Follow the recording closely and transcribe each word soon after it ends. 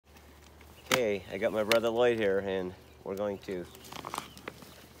Okay, I got my brother Lloyd here, and we're going to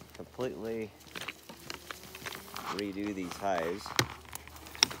completely redo these hives.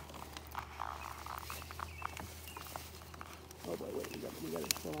 Oh boy, wait, we got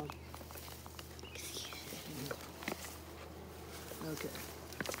it. Hold on. Okay.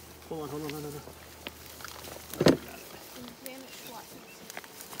 Hold on. Oh, got it.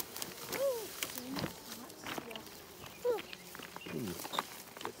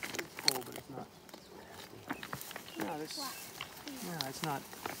 But it's not nasty. No, it's not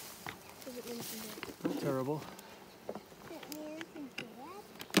terrible.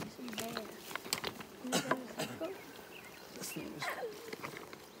 This thing is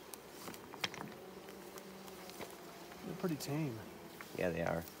they're pretty tame. Yeah, they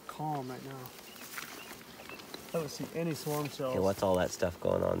are. Calm right now. I don't see any swarm cells. Okay, what's all that stuff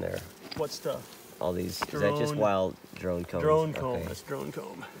going on there? What stuff? All these, drone, is that just wild drone comb? Drone comb, okay. That's drone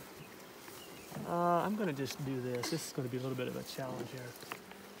comb. I'm gonna just do this. This is gonna be a little bit of a challenge here.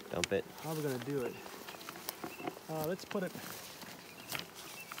 Dump it. How are we gonna do it? Let's put it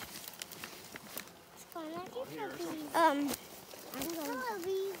here.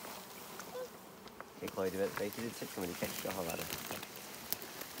 Okay, Chloe, du vet, vet du det sitter som en catch har det.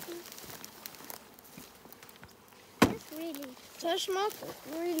 It's really, so smells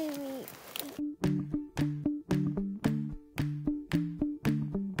really neat.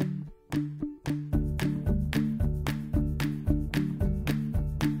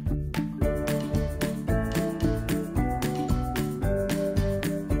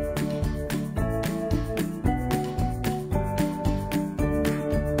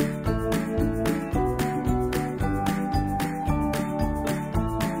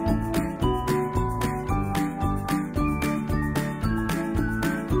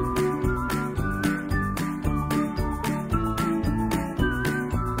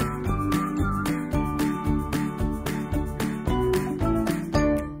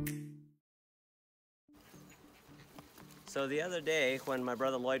 So the other day when my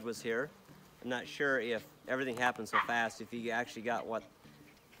brother Lloyd was here, I'm not sure if everything happened so fast, if he actually got what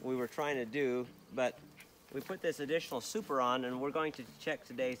we were trying to do, but we put this additional super on, and we're going to check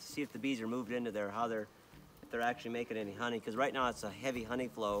today to see if the bees are moved into there, if they're actually making any honey, because right now it's a heavy honey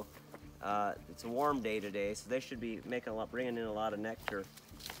flow. It's a warm day today, so they should be making bringing in a lot of nectar.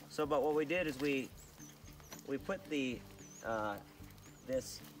 So, but what we did is we put the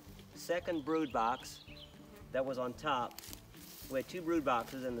this second brood box that was on top. We had 2 brood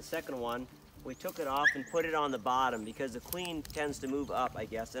boxes, and the second one, we took it off and put it on the bottom because the queen tends to move up, I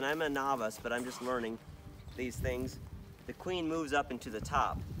guess. And I'm a novice, but I'm just learning these things. The queen moves up into the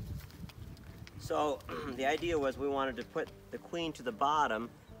top. So the idea was we wanted to put the queen to the bottom,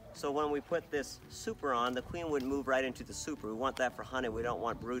 so when we put this super on, the queen would move right into the super. We want that for honey. We don't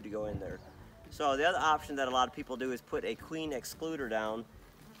want brood to go in there. So the other option that a lot of people do is put a queen excluder down,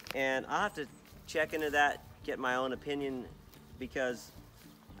 and I'll have to check into that, get my own opinion, because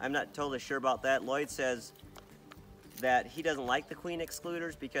I'm not totally sure about that. Lloyd says that he doesn't like the queen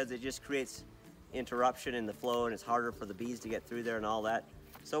excluders because it just creates interruption in the flow and it's harder for the bees to get through there and all that.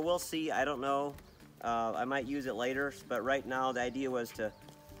 So we'll see, I don't know. I might use it later, but right now the idea was to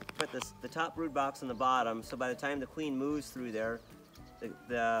put the top brood box on the bottom, so by the time the queen moves through there,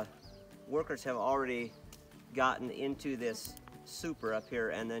 the workers have already gotten into this super up here,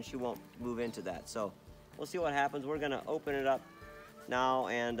 and then she won't move into that. So we'll see what happens. We're gonna open it up now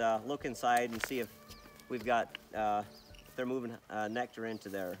and look inside and see if we've got, if they're moving nectar into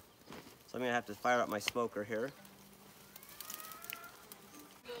there. So I'm gonna have to fire up my smoker here.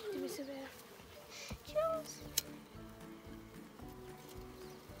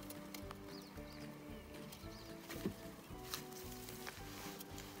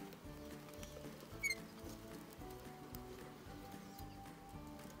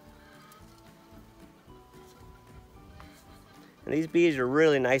 And these bees are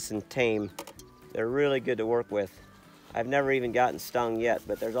really nice and tame. They're really good to work with. I've never even gotten stung yet,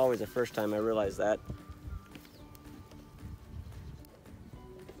 but there's always a first time I realize that.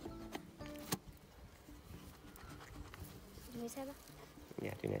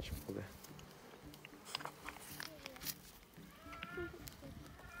 Yeah, do natural.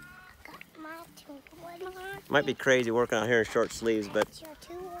 Might be crazy working out here in short sleeves, but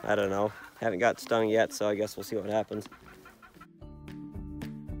I don't know. Haven't got stung yet, so I guess we'll see what happens.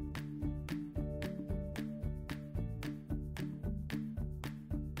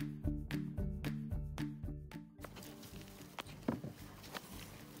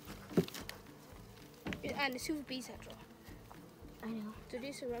 And the super bees central. I know. So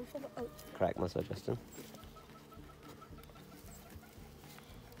these are run for the Crack muscle, Justin.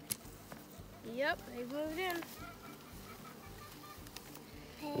 Yep, they moved in.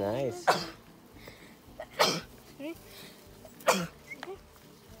 Nice.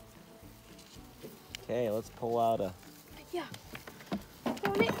 Okay, let's pull out a... Yeah.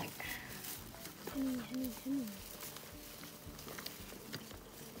 Hold it. Honey, honey, honey.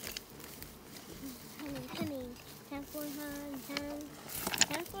 Honey, honey. Time for honey,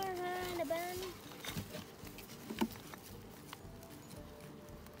 time for honey bun.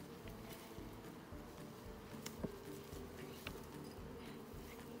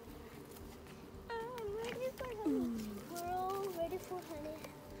 I'm ready for honey. We're all ready for honey.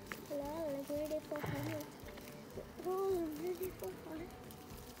 We're all ready for honey. We're all ready for honey.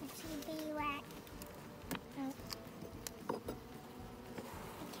 It should be wet.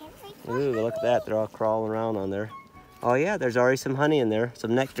 Ooh, look at that. They're all crawling around on there. Oh yeah, there's already some honey in there,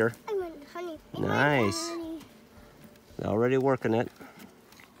 some nectar. I want honey. Nice. Honey. They're already working it.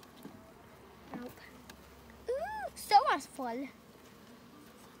 Nope. Ooh, so much fun.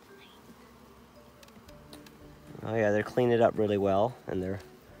 Oh yeah, they're cleaning it up really well, and they're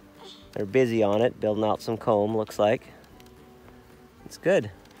busy on it, building out some comb, looks like. It's good.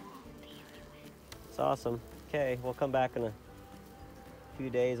 It's awesome. Okay, we'll come back in a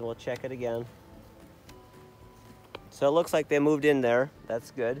few days and we'll check it again. So it looks like they moved in there. That's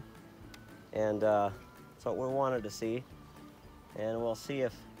good. And that's what we wanted to see. And we'll see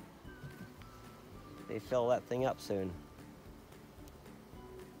if they fill that thing up soon.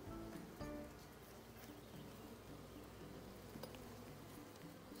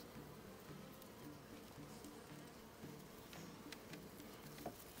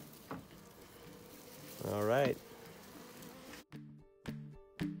 All right.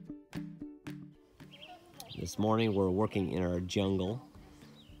 This morning we're working in our jungle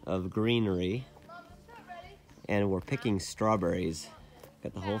of greenery and we're picking strawberries.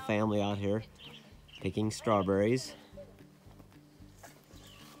 Got the whole family out here picking strawberries.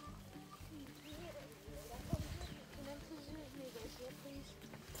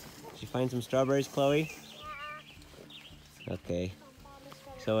 Did you find some strawberries, Chloe? Okay.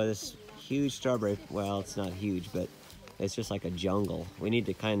 So this huge strawberry, well, it's not huge, but it's just like a jungle. We need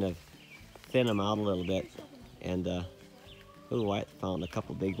to kind of thin them out a little bit. And, ooh, I found a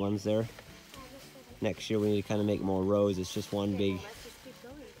couple big ones there. Next year we need to kind of make more rows. It's just one big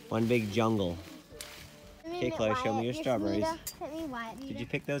jungle. Okay, Chloe, show me your strawberries. Did you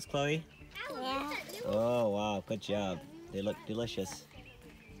pick those, Chloe? Yeah. Oh, wow, good job. They look delicious.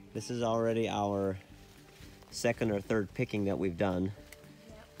 This is already our second or third picking that we've done.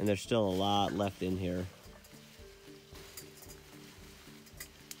 And there's still a lot left in here.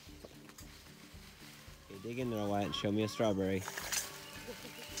 Okay, dig in there, Wyatt, and show me a strawberry.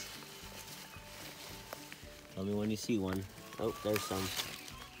 Tell me when you see one. Oh, there's some.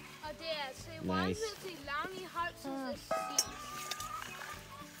 Nice.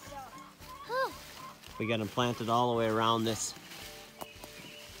 We got them planted all the way around this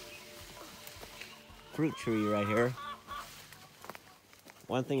fruit tree right here.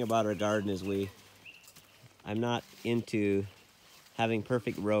 One thing about our garden is I'm not into having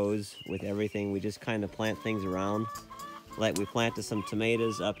perfect rows with everything. We just kind of plant things around. Like we planted some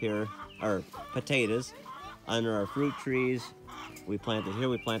tomatoes up here, or potatoes, under our fruit trees. We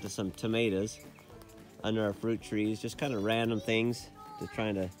planted some tomatoes under our fruit trees. Just kind of random things,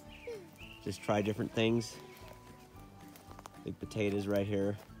 just try different things. Big potatoes right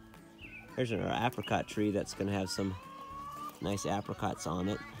here. Here's our apricot tree that's gonna have some nice apricots on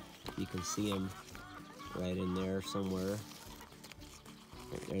it. You can see them right in there somewhere.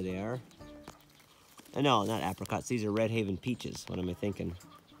 There they are. No, not apricots. These are Red Haven peaches. What am I thinking?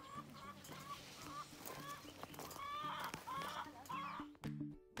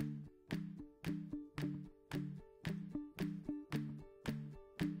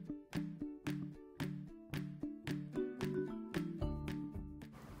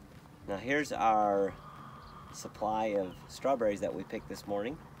 Now here's our supply of strawberries that we picked this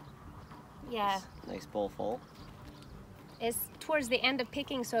morning. Yeah. Nice bowl full. It's towards the end of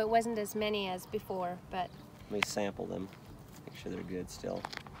picking, so it wasn't as many as before, but... Let me sample them, make sure they're good still.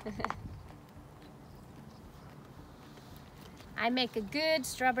 I make a good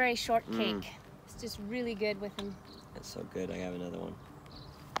strawberry shortcake. It's just really good with them. That's so good, I have another one.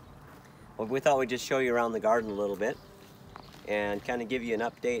 Well, we thought we'd just show you around the garden a little bit and kind of give you an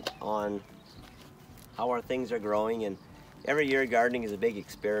update on how our things are growing. And every year gardening is a big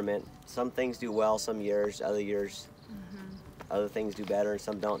experiment. Some things do well some years, other years other things do better, and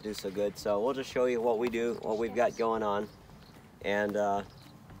some don't do so good. So we'll just show you what we do, what we've got going on. And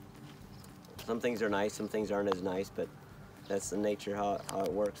some things are nice, some things aren't as nice, but that's the nature how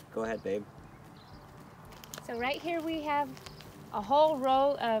it works. Go ahead, babe. So right here we have a whole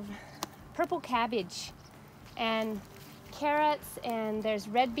row of purple cabbage and carrots, and there's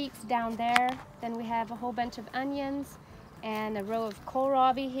red beets down there. Then we have a whole bunch of onions and a row of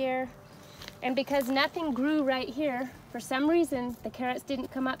kohlrabi here. And because nothing grew right here, for some reason the carrots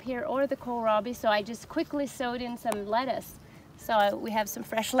didn't come up here or the kohlrabi, so I just quickly sowed in some lettuce. So we have some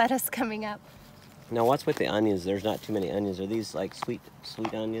fresh lettuce coming up. Now, what's with the onions? There's not too many onions. Are these like sweet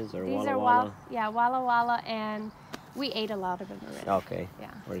onions or These Walla are Walla? yeah, Walla Walla, and we ate a lot of them already. Okay.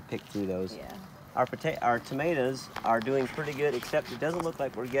 Yeah. Already picked through those. Yeah. Our tomatoes are doing pretty good, except it doesn't look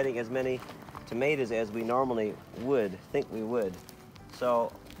like we're getting as many tomatoes as we normally would think we would.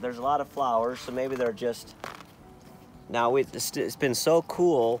 So there's a lot of flowers, so maybe they're just... Now, it's been so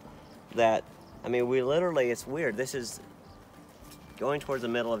cool that, I mean, we literally, it's weird. This is going towards the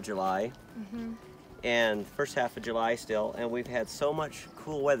middle of July. Mm-hmm. And first half of July still, and we've had so much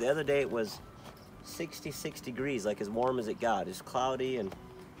cool weather. The other day it was 66 degrees, like as warm as it got. It's cloudy, and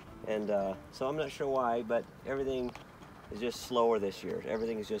so I'm not sure why, but everything is just slower this year.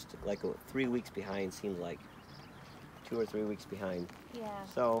 Everything is just like 3 weeks behind, seems like 2 or 3 weeks behind. Yeah.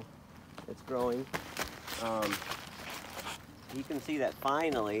 So it's growing. You can see that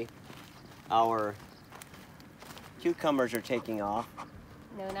finally our cucumbers are taking off.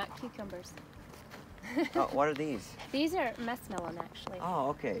 No, not cucumbers. Oh, what are these? These are muskmelon, actually. Oh,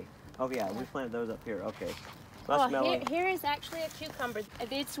 okay. Oh, yeah, we planted those up here. Okay. Oh, Muskmelon. here is actually a cucumber.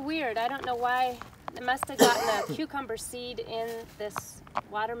 It's weird. I don't know why. It must have gotten a cucumber seed in this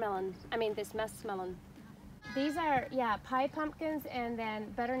watermelon. I mean, this muskmelon. These are, yeah, pie pumpkins and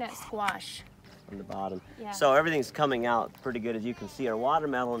then butternut squash. On the bottom. Yeah. So everything's coming out pretty good, as you can see. Our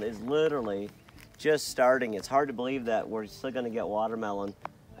watermelon is literally just starting. It's hard to believe that we're still going to get watermelon.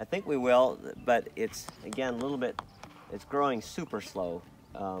 I think we will, but it's, again, a little bit, it's growing super slow.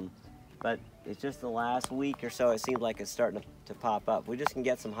 But it's just the last week or so, it seems like it's starting to pop up. We just can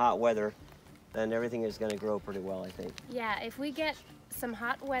get some hot weather, then everything is going to grow pretty well, I think. Yeah, if we get some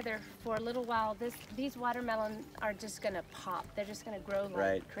hot weather for a little while, these watermelon are just going to pop. They're just going to grow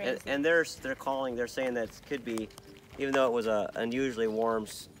like crazy. And they're saying that it could be, even though it was a unusually warm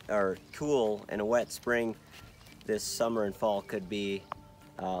or cool and a wet spring, this summer and fall could be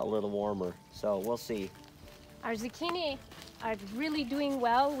a little warmer. So we'll see. Our zucchini are really doing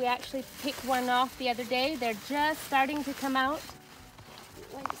well. We actually picked one off the other day. They're just starting to come out.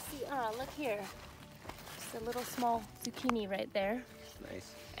 Let me see. Oh, look here. Just a little small zucchini right there.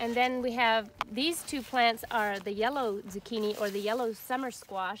 Nice. And then we have these two plants are the yellow zucchini or the yellow summer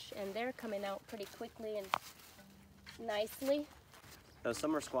squash, and they're coming out pretty quickly and nicely. Those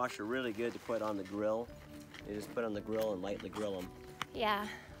summer squash are really good to put on the grill. You just put on the grill and lightly grill them. Yeah,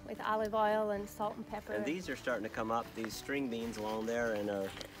 with olive oil and salt and pepper. And these are starting to come up, these string beans along there and our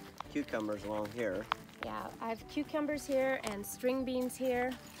cucumbers along here. Yeah, I have cucumbers here and string beans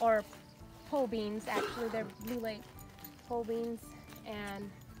here, or pole beans actually. They're Blue Lake pole beans. And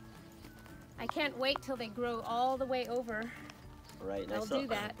I can't wait till they grow all the way over. Right. I'll do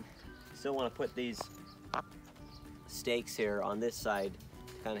that. Still want to put these stakes here on this side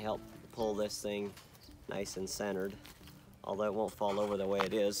to kind of help pull this thing nice and centered, although it won't fall over the way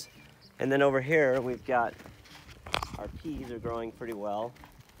it is. And then over here we've got our peas are growing pretty well.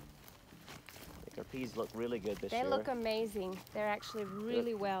 I think our peas look really good this year. They look amazing. They're actually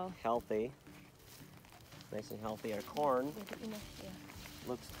really well. Healthy. Nice and healthy. Our corn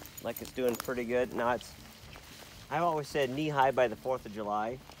looks like it's doing pretty good. Now I've always said knee-high by the 4th of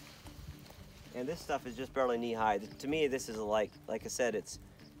July. And this stuff is just barely knee-high. To me, this is like I said, it's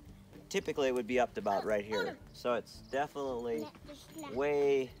typically it would be up to about right here. So it's definitely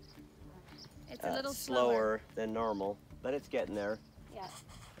way It's a little slower than normal, but it's getting there.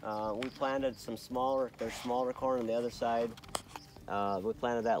 Yeah. We planted some there's smaller corn on the other side. We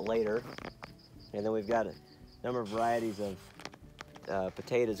planted that later. And then we've got a number of varieties of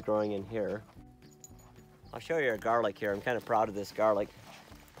potatoes growing in here. I'll show you our garlic here. I'm kind of proud of this garlic.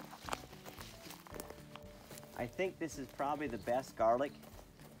 I think this is probably the best garlic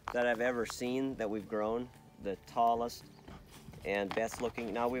that I've ever seen that we've grown. The tallest and best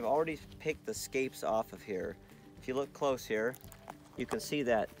looking. Now we've already picked the scapes off of here. If you look close here, you can see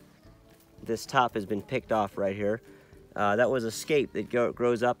that this top has been picked off right here. That was a scape that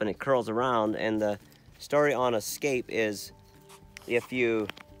grows up and it curls around, and the story on a scape is if you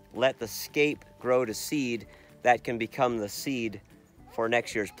let the scape grow to seed, that can become the seed for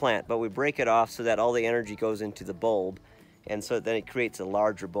next year's plant. But we break it off so that all the energy goes into the bulb, and so then it creates a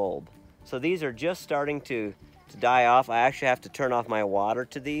larger bulb. So these are just starting to die off. I actually have to turn off my water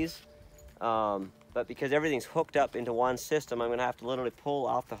to these, but because everything's hooked up into one system, I'm gonna have to literally pull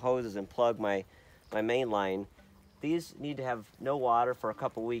off the hoses and plug my my main line. These need to have no water for a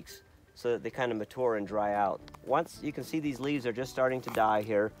couple weeks so that they kind of mature and dry out. Once you can see these leaves are just starting to die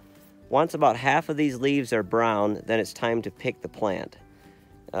here. Once about half of these leaves are brown, then it's time to pick the plant.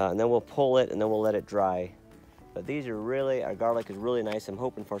 And then we'll pull it and then we'll let it dry. But these are really, our garlic is really nice. I'm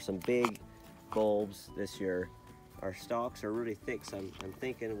hoping for some big bulbs this year. Our stalks are really thick, so I'm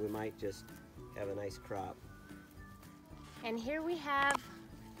thinking we might just have a nice crop. And here we have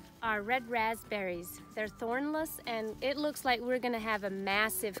our red raspberries. They're thornless, and it looks like we're gonna have a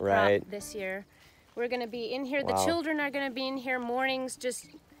massive crop this year. We're gonna be in here, the children are gonna be in here mornings just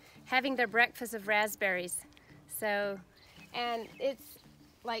having their breakfast of raspberries. So, and it's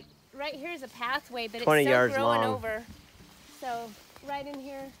like, right here is a pathway, but it's still growing over. So, right in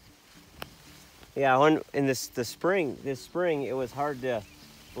here. Yeah, when in this spring, it was hard to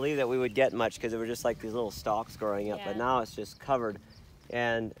believe that we would get much because it was just like these little stalks growing up, but now it's just covered.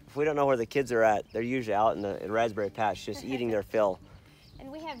 And if we don't know where the kids are at, they're usually out in the raspberry patch just eating their fill.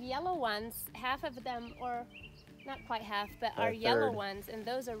 And we have yellow ones, half of them, or not quite half, but are yellow ones, and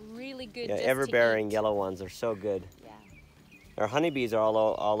those are really good. Yeah, ever-bearing yellow ones are so good. Yeah. Our honeybees are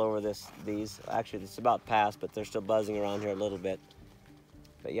all over these. Actually, it's about past, but they're still buzzing around here a little bit.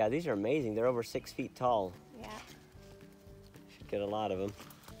 But yeah, these are amazing. They're over 6 feet tall. Yeah. Should get a lot of them.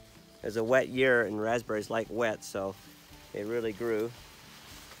 It was a wet year, and raspberries like wet, so they really grew.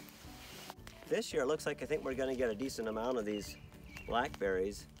 This year, it looks like I think we're going to get a decent amount of these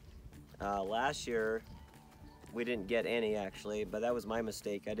blackberries. Last year, we didn't get any actually, but that was my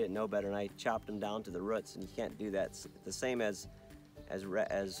mistake. I didn't know better, and I chopped them down to the roots, and you can't do that. It's the same as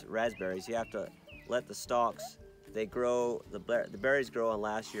raspberries. You have to let the stalks, they grow, the berries grow on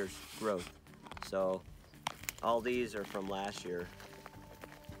last year's growth. So all these are from last year.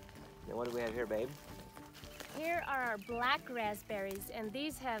 And what do we have here, babe? Here are our black raspberries, and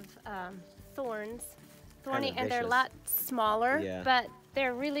these have thorny, and they're a lot smaller, but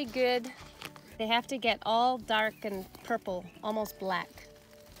they're really good. They have to get all dark and purple, almost black.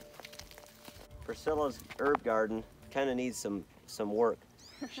 Priscilla's herb garden kind of needs some work.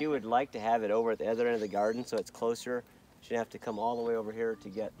 She would like to have it over at the other end of the garden so it's closer. She'd have to come all the way over here to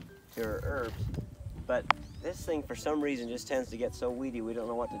get to her herbs. But this thing, for some reason, just tends to get so weedy, we don't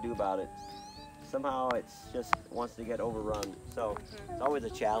know what to do about it. Somehow it's just wants to get overrun. So it's always a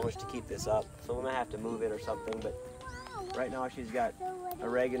challenge to keep this up. So we might have to move it or something, but right now she's got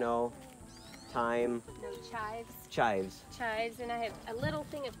oregano, thyme. No, chives. Chives. Chives, and I have a little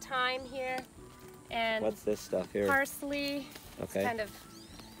thing of thyme here. And what's this stuff here? Parsley. Okay. It's kind of,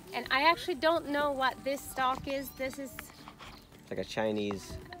 and I actually don't know what this stalk is. This is like a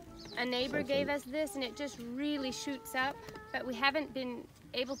Chinese. A neighbor gave us this, and it just really shoots up, but we haven't been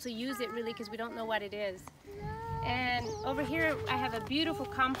able to use it really because we don't know what it is. And over here I have a beautiful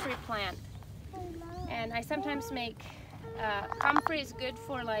comfrey plant, and I sometimes make comfrey is good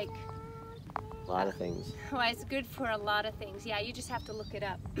for like a lot of things. Well, it's good for a lot of things. Yeah, you just have to look it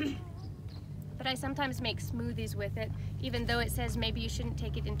up. But I sometimes make smoothies with it, even though it says maybe you shouldn't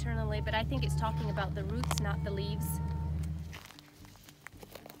take it internally, but I think it's talking about the roots, not the leaves.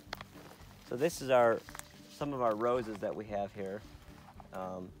 So this is some of our roses that we have here.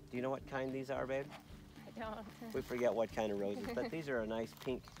 Do you know what kind these are, babe? I don't. We forget what kind of roses, but these are a nice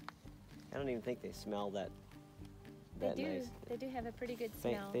pink. I don't even think they smell that nice. They do have a pretty good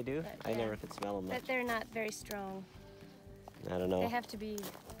smell. They do? But, I never could smell them much. But they're not very strong. I don't know. They have to be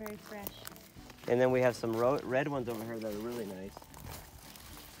very fresh. And then we have some red ones over here that are really nice.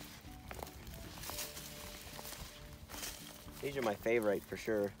 These are my favorite for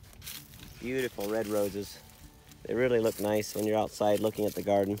sure. Beautiful red roses. They really look nice when you're outside looking at the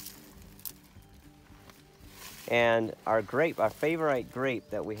garden. And our favorite grape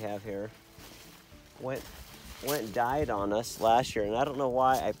that we have here went and died on us last year, and I don't know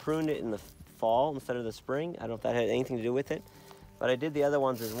why. I pruned it in the fall instead of the spring. I don't know if that had anything to do with it, but I did the other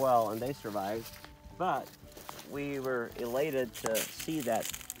ones as well, and they survived. But we were elated to see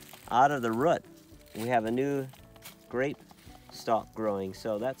that out of the root we have a new grape stalk growing,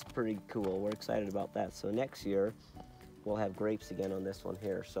 so that's pretty cool. We're excited about that. So next year we'll have grapes again on this one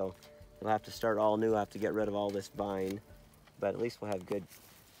here, so we'll have to start all new. I'll have to get rid of all this vine, but at least we'll have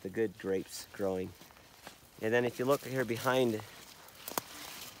the good grapes growing. And then if you look here behind,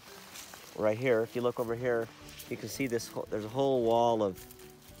 right here, if you look over here, you can see there's a whole wall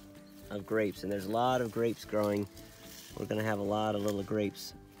of grapes, and there's a lot of grapes growing. We're gonna have a lot of little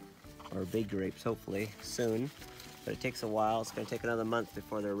grapes, or big grapes hopefully soon, but it takes a while. It's gonna take another month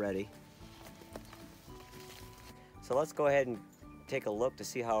before they're ready. So let's go ahead and take a look to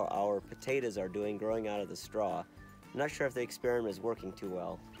see how our potatoes are doing growing out of the straw. I'm not sure if the experiment is working too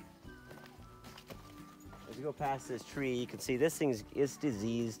well. As you go past this tree, you can see this thing is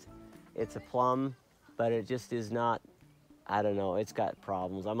diseased. It's a plum, but it just is not, I don't know, it's got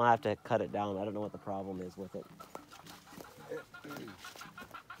problems. I'm gonna have to cut it down. I don't know what the problem is with it.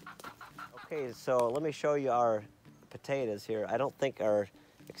 Okay, so let me show you our potatoes here. I don't think our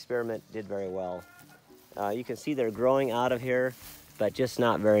experiment did very well. You can see they're growing out of here, but just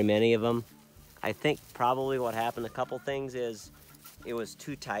not very many of them. I think probably what happened, a couple things, is it was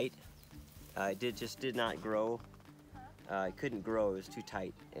too tight. It just did not grow. It couldn't grow, it was too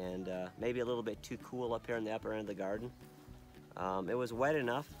tight. And maybe a little bit too cool up here in the upper end of the garden. It was wet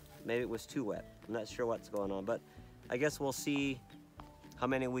enough, maybe it was too wet. I'm not sure what's going on, but I guess we'll see how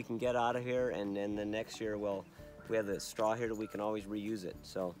many we can get out of here, and then the next year we have the straw here that we can always reuse it.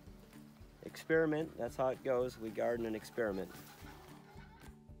 So experiment, that's how it goes. We garden and experiment.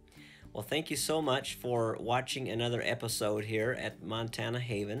 Well, thank you so much for watching another episode here at Montana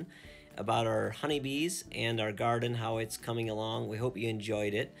Haven about our honeybees and our garden, how it's coming along. We hope you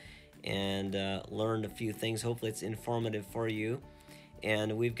enjoyed it and learned a few things. Hopefully it's informative for you.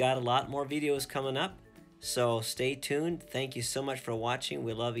 And we've got a lot more videos coming up, so stay tuned. Thank you so much for watching.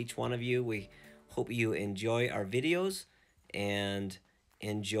 We love each one of you. We hope you enjoy our videos and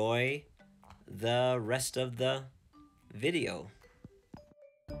enjoy the rest of the video.